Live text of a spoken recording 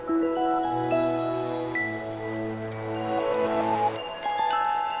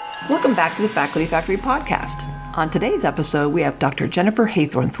Welcome back to the Faculty Factory podcast. On today's episode, we have Dr. Jennifer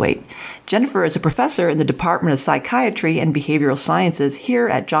Haythornthwaite. Jennifer is a professor in the Department of Psychiatry and Behavioral Sciences here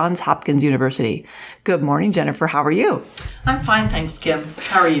at Johns Hopkins University. Good morning, Jennifer. How are you? I'm fine, thanks, Kim.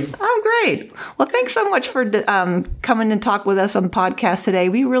 How are you? I'm great. Well, thanks so much for coming and talk with us on the podcast today.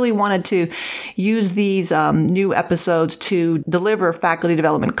 We really wanted to use these new episodes to deliver faculty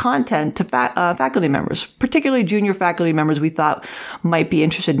development content to faculty members, particularly junior faculty members we thought might be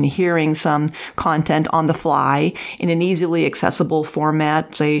interested in hearing some content on the fly in an easily accessible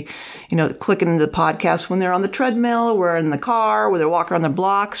format, say, clicking into the podcast when they're on the treadmill, or in the car, where they're walking around the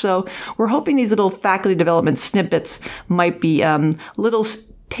block. So we're hoping these little faculty development snippets might be little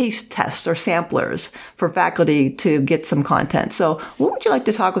taste tests or samplers for faculty to get some content. So what would you like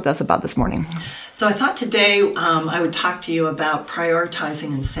to talk with us about this morning? So I thought today I would talk to you about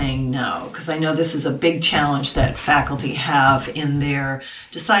prioritizing and saying no, because I know this is a big challenge that faculty have in their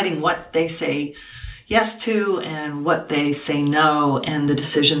deciding what they say yes to and what they say no, and the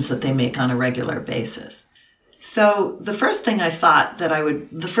decisions that they make on a regular basis. So the first point I thought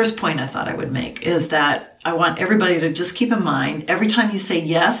I would make is that I want everybody to just keep in mind, every time you say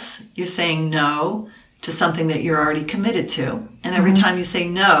yes, you're saying no to something that you're already committed to. And every time you say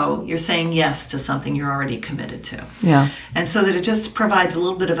no, you're saying yes to something you're already committed to. Yeah. And so that it just provides a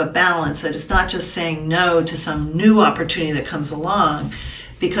little bit of a balance, that it's not just saying no to some new opportunity that comes along,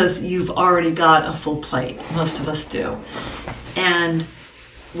 because you've already got a full plate. Most of us do. And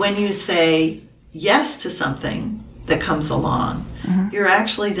when you say yes to something that comes along, you're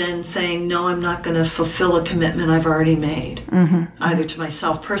actually then saying, no, I'm not going to fulfill a commitment I've already made. Either to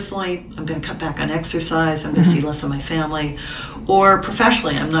myself personally, I'm going to cut back on exercise, I'm going to see less of my family, or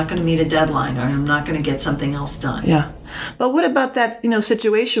professionally, I'm not going to meet a deadline, or I'm not going to get something else done. Yeah. But what about that,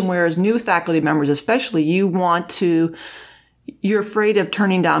 situation where as new faculty members, especially, you're afraid of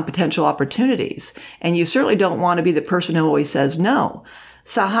turning down potential opportunities, and you certainly don't want to be the person who always says no.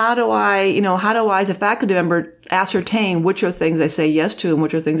 So how do I as a faculty member ascertain which are things I say yes to and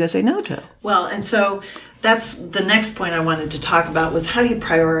which are things I say no to? Well, and so that's the next point I wanted to talk about, was how do you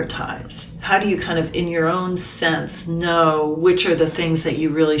prioritize? How do you kind of, in your own sense, know which are the things that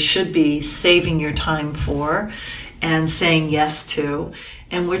you really should be saving your time for and saying yes to,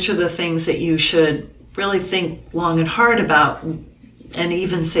 and which are the things that you should really think long and hard about and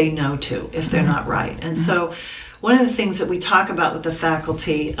even say no to if they're not right. And so one of the things that we talk about with the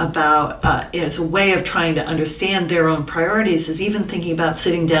faculty about as a way of trying to understand their own priorities is even thinking about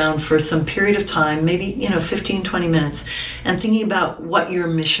sitting down for some period of time, maybe 15, 20 minutes, and thinking about what your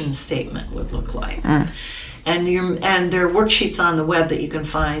mission statement would look like. And there are worksheets on the web that you can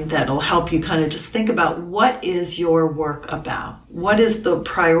find that'll help you kind of just think about, what is your work about? What is the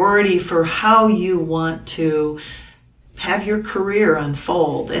priority for how you want to have your career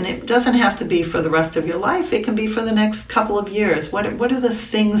unfold? And it doesn't have to be for the rest of your life. It can be for the next couple of years. What are the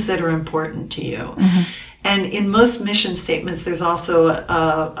things that are important to you? And in most mission statements, there's also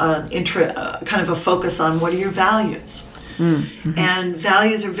kind of a focus on what are your values. And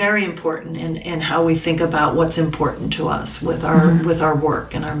values are very important in how we think about what's important to us with our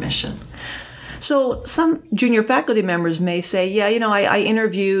work and our mission. So some junior faculty members may say, I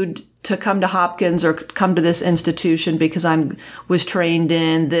interviewed to come to Hopkins or come to this institution because I was trained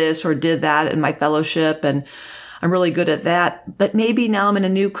in this or did that in my fellowship, and I'm really good at that. But maybe now I'm in a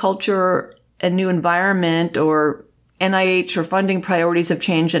new culture, a new environment, or NIH or funding priorities have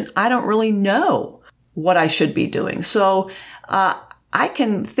changed, and I don't really know what I should be doing. So I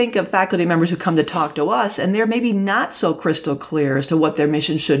can think of faculty members who come to talk to us, and they're maybe not so crystal clear as to what their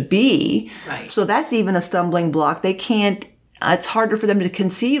mission should be. Right. So that's even a stumbling block. They can't, it's harder for them to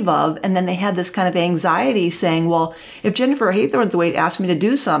conceive of. And then they have this kind of anxiety saying, well, if Jennifer Haythornthwaite asked me to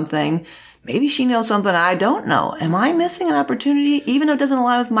do something, maybe she knows something I don't know. Am I missing an opportunity? Even though it doesn't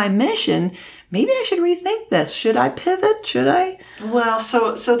align with my mission, maybe I should rethink this. Should I pivot? Should I? Well,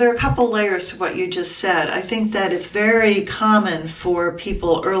 so there are a couple layers to what you just said. I think that it's very common for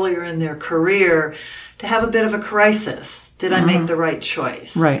people earlier in their career to have a bit of a crisis. Did I make the right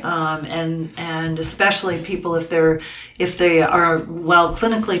choice? Right. And especially people if they are well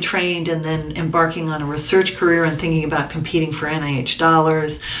clinically trained and then embarking on a research career and thinking about competing for NIH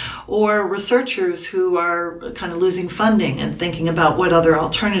dollars, or researchers who are kind of losing funding and thinking about what other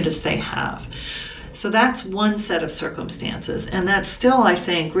alternatives they have. So that's one set of circumstances. And that's still, I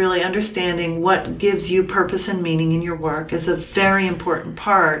think, really understanding what gives you purpose and meaning in your work is a very important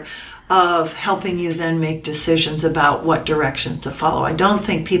part of helping you then make decisions about what direction to follow. I don't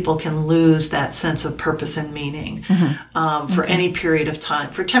think people can lose that sense of purpose and meaning for any period of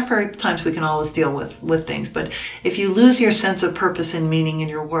time. For temporary times, we can always deal with things. But if you lose your sense of purpose and meaning in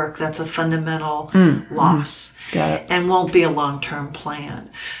your work, that's a fundamental loss. Got it. And won't be a long-term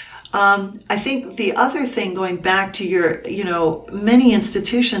plan. I think the other thing, going back to your, many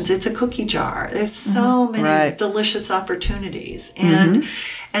institutions, it's a cookie jar. There's so many delicious opportunities.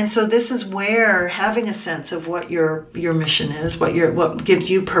 And so this is where having a sense of what your mission is, what gives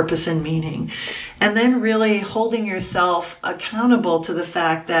you purpose and meaning, and then really holding yourself accountable to the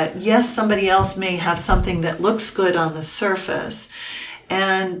fact that, yes, somebody else may have something that looks good on the surface,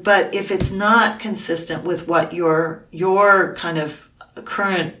 but if it's not consistent with what your kind of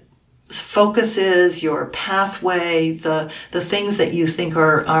current focus is, your pathway, the things that you think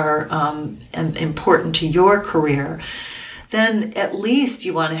are important to your career, then at least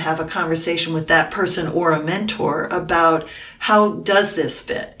you want to have a conversation with that person or a mentor about, how does this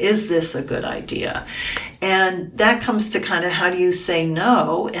fit? Is this a good idea? And that comes to kind of, how do you say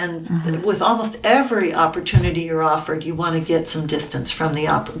no? And with almost every opportunity you're offered, you want to get some distance from the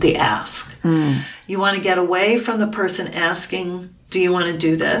ask. You want to get away from the person asking, do you want to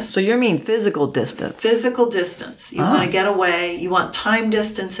do this? So you mean physical distance? Physical distance. You want to get away. You want time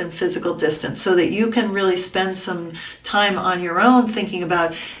distance and physical distance so that you can really spend some time on your own thinking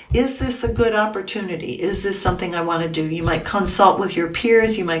about, is this a good opportunity? Is this something I want to do? You might consult with your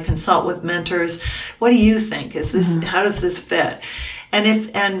peers. You might consult with mentors. What do you think? Is this, how does this fit? And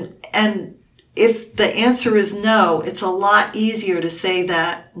if the answer is no, it's a lot easier to say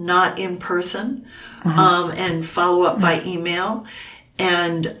that not in person. And follow up by email,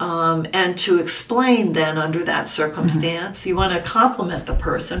 and to explain then under that circumstance, you want to compliment the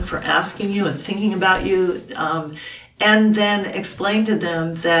person for asking you and thinking about you, and then explain to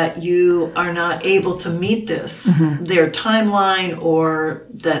them that you are not able to meet their timeline, or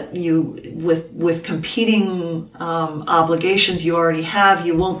that you, with competing obligations you already have,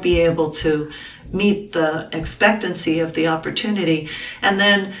 you won't be able to meet the expectancy of the opportunity. And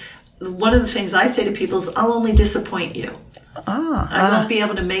then one of the things I say to people is, I'll only disappoint you. I won't be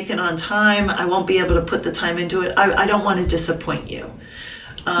able to make it on time. I won't be able to put the time into it. I don't want to disappoint you.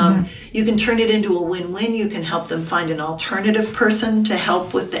 You can turn it into a win-win. You can help them find an alternative person to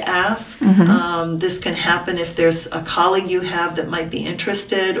help with the ask. This can happen if there's a colleague you have that might be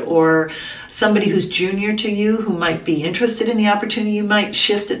interested, or somebody who's junior to you who might be interested in the opportunity. You might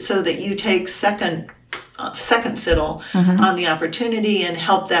shift it so that you take second fiddle on the opportunity and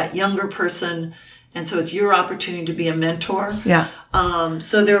help that younger person. And so it's your opportunity to be a mentor. Yeah.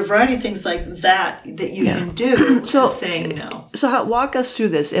 So there are a variety of things like that you can do. Saying no. So walk us through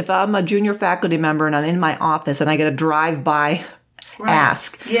this. If I'm a junior faculty member and I'm in my office and I get a drive-by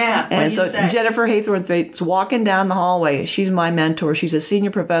ask. Yeah. And so Jennifer Haythornthwaite's walking down the hallway. She's my mentor. She's a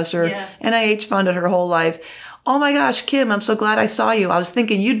senior professor. NIH funded her whole life. Oh my gosh, Kim, I'm so glad I saw you. I was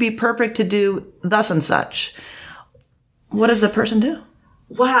thinking you'd be perfect to do thus and such. What does the person do?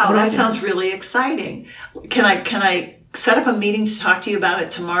 Wow, that sounds really exciting. Can I set up a meeting to talk to you about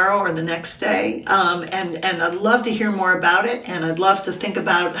it tomorrow or the next day? And I'd love to hear more about it, and I'd love to think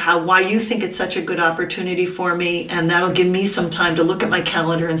about why you think it's such a good opportunity for me, and that'll give me some time to look at my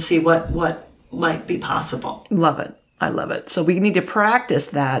calendar and see what might be possible. Love it. I love it. So we need to practice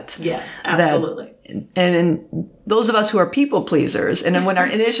that. Yes, absolutely. And those of us who are people pleasers, and then when our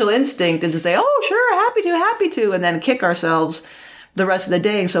initial instinct is to say, oh, sure, happy to, and then kick ourselves the rest of the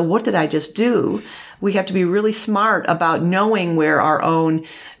day. So what did I just do? We have to be really smart about knowing where our own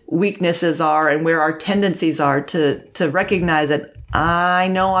weaknesses are and where our tendencies are to recognize that I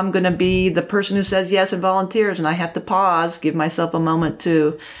know I'm going to be the person who says yes and volunteers, and I have to pause, give myself a moment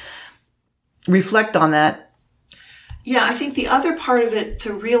to reflect on that. Yeah, I think the other part of it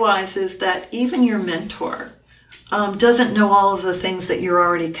to realize is that even your mentor doesn't know all of the things that you're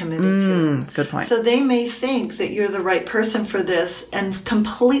already committed to. Good point. So they may think that you're the right person for this and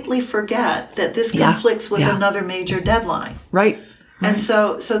completely forget that this conflicts with another major deadline. Right. And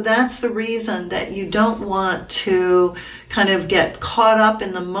so that's the reason that you don't want to kind of get caught up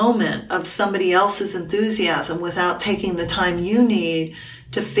in the moment of somebody else's enthusiasm without taking the time you need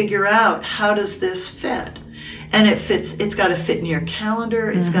to figure out, how does this fit? And it's got to fit in your calendar.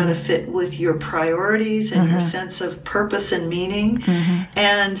 It's got to fit with your priorities and your sense of purpose and meaning.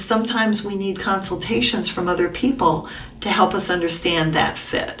 And sometimes we need consultations from other people to help us understand that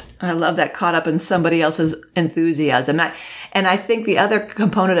fit. I love that, caught up in somebody else's enthusiasm. And I think the other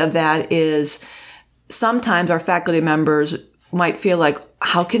component of that is sometimes our faculty members might feel like,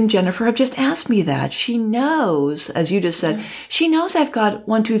 how can Jennifer have just asked me that? She knows, as you just said, she knows I've got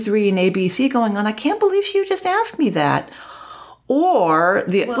 1, 2, 3 and ABC going on. I can't believe she just asked me that. Or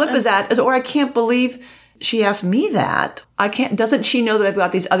the flip is that, or I can't believe she asked me that. Doesn't she know that I've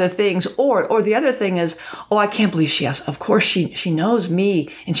got these other things? Or the other thing is, oh, I can't believe she asked. Of course she knows me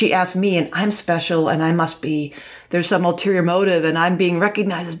and she asked me and I'm special and I must be, there's some ulterior motive and I'm being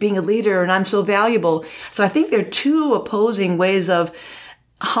recognized as being a leader and I'm so valuable. So I think there are two opposing ways of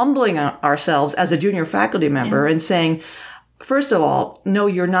humbling ourselves as a junior faculty member and saying, first of all, no,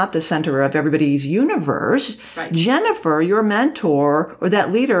 you're not the center of everybody's universe. Right. Jennifer, your mentor or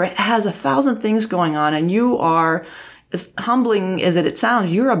that leader has 1,000 things going on and you are, as humbling as it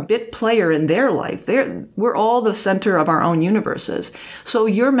sounds, you're a bit player in their life. We're all the center of our own universes. So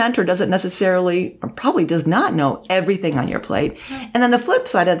your mentor doesn't necessarily, or probably does not know everything on your plate. And then the flip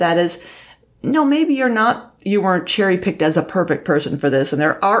side of that is, no, maybe you weren't cherry picked as a perfect person for this. And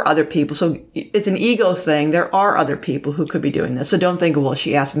there are other people. So it's an ego thing. There are other people who could be doing this. So don't think, well,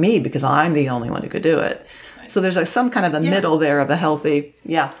 she asked me because I'm the only one who could do it. Right. So there's like some kind of a middle there of a healthy,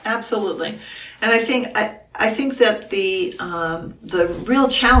 Absolutely. And I think that the real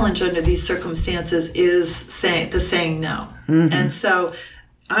challenge under these circumstances is saying no. Mm-hmm. And so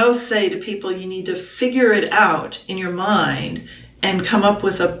I will say to people, you need to figure it out in your mind and come up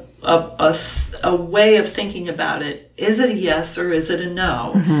with a way of thinking about it. Is it a yes or is it a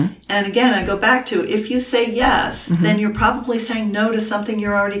no? Mm-hmm. And again, I go back to, if you say yes, then you're probably saying no to something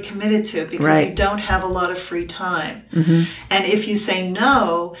you're already committed to because you don't have a lot of free time. Mm-hmm. And if you say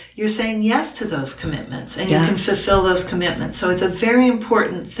no, you're saying yes to those commitments and you can fulfill those commitments. So it's a very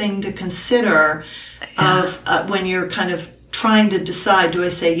important thing to consider of when you're kind of trying to decide, do I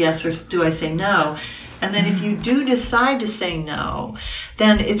say yes or do I say no? And then if you do decide to say no,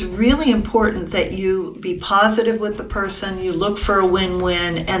 then it's really important that you be positive with the person, you look for a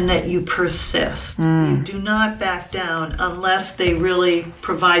win-win, and that you persist. You do not back down unless they really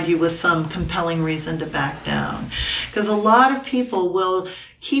provide you with some compelling reason to back down. Because a lot of people will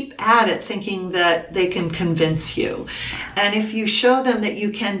keep at it thinking that they can convince you. And if you show them that you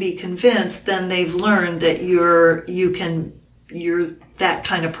can be convinced, then they've learned that you're that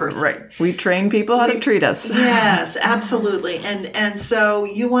kind of person. Right. We train people how to treat us. Yes, absolutely. And so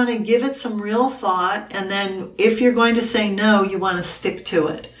you want to give it some real thought. And then if you're going to say no, you want to stick to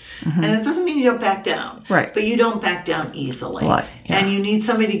it. Mm-hmm. And it doesn't mean you don't back down. Right. But you don't back down easily. Yeah. And you need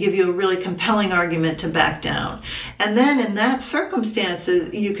somebody to give you a really compelling argument to back down. And then in that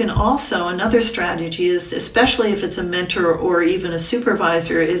circumstances, you can also, another strategy is, especially if it's a mentor or even a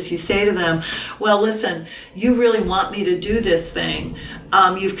supervisor, is you say to them, well, listen, you really want me to do this thing.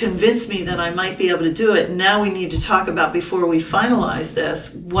 You've convinced me that I might be able to do it. Now we need to talk about, before we finalize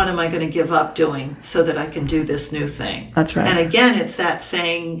this, what am I going to give up doing so that I can do this new thing? That's right. And again, it's that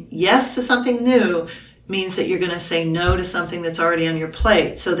saying yes to something new means that you're going to say no to something that's already on your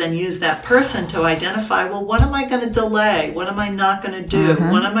plate. So then use that person to identify, well, what am I going to delay? What am I not going to do?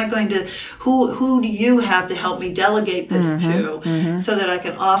 Mm-hmm. What am I going to, who do you have to help me delegate this to so that I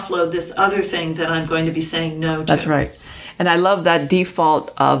can offload this other thing that I'm going to be saying no to? That's right. And I love that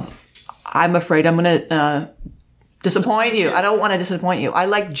default of, I'm afraid I'm going to disappoint you. I don't want to disappoint you. I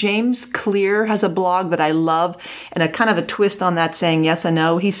like James Clear has a blog that I love, and a kind of a twist on that saying yes and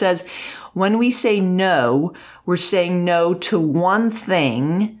no. He says, when we say no, we're saying no to one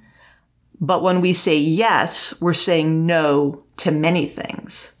thing, but when we say yes, we're saying no to many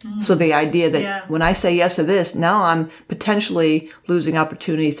things. Mm. So the idea that when I say yes to this, now I'm potentially losing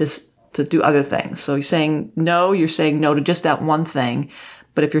opportunities to do other things. So you're saying no to just that one thing.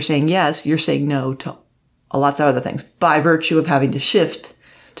 But if you're saying yes, you're saying no to lots of other things by virtue of having to shift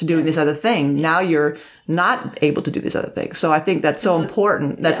to doing this other thing. Now you're not able to do these other things. So I think that's so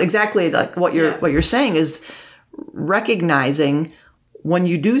important. That's exactly like what you're saying is recognizing when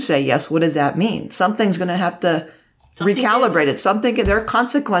you do say yes, what does that mean? Something's going to have to recalibrate it. There are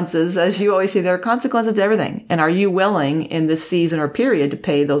consequences, as you always say, there are consequences to everything. And are you willing in this season or period to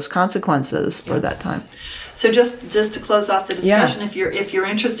pay those consequences for that time? So just to close off the discussion, if you're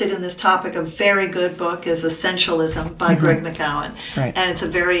interested in this topic, a very good book is Essentialism by Greg McKeown. Right. And it's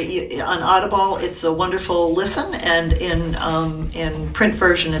on Audible, it's a wonderful listen, and in print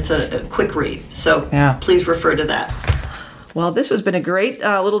version, it's a quick read. So please refer to that. Well, this has been a great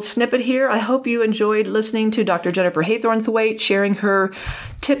little snippet here. I hope you enjoyed listening to Dr. Jennifer Haythornthwaite sharing her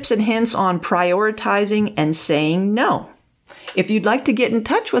tips and hints on prioritizing and saying no. If you'd like to get in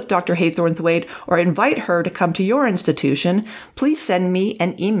touch with Dr. Haythornthwaite or invite her to come to your institution, please send me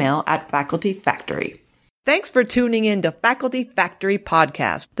an email at Faculty Factory. Thanks for tuning in to Faculty Factory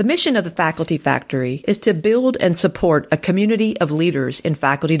Podcast. The mission of the Faculty Factory is to build and support a community of leaders in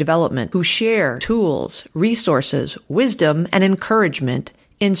faculty development who share tools, resources, wisdom, and encouragement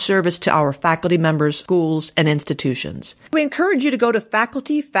in service to our faculty members, schools, and institutions. We encourage you to go to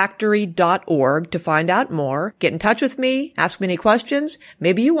facultyfactory.org to find out more, get in touch with me, ask me any questions.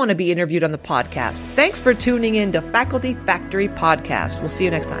 Maybe you want to be interviewed on the podcast. Thanks for tuning in to Faculty Factory Podcast. We'll see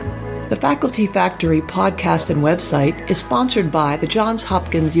you next time. The Faculty Factory podcast and website is sponsored by the Johns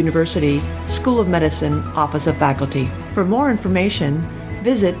Hopkins University School of Medicine Office of Faculty. For more information,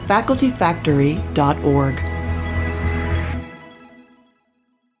 visit facultyfactory.org.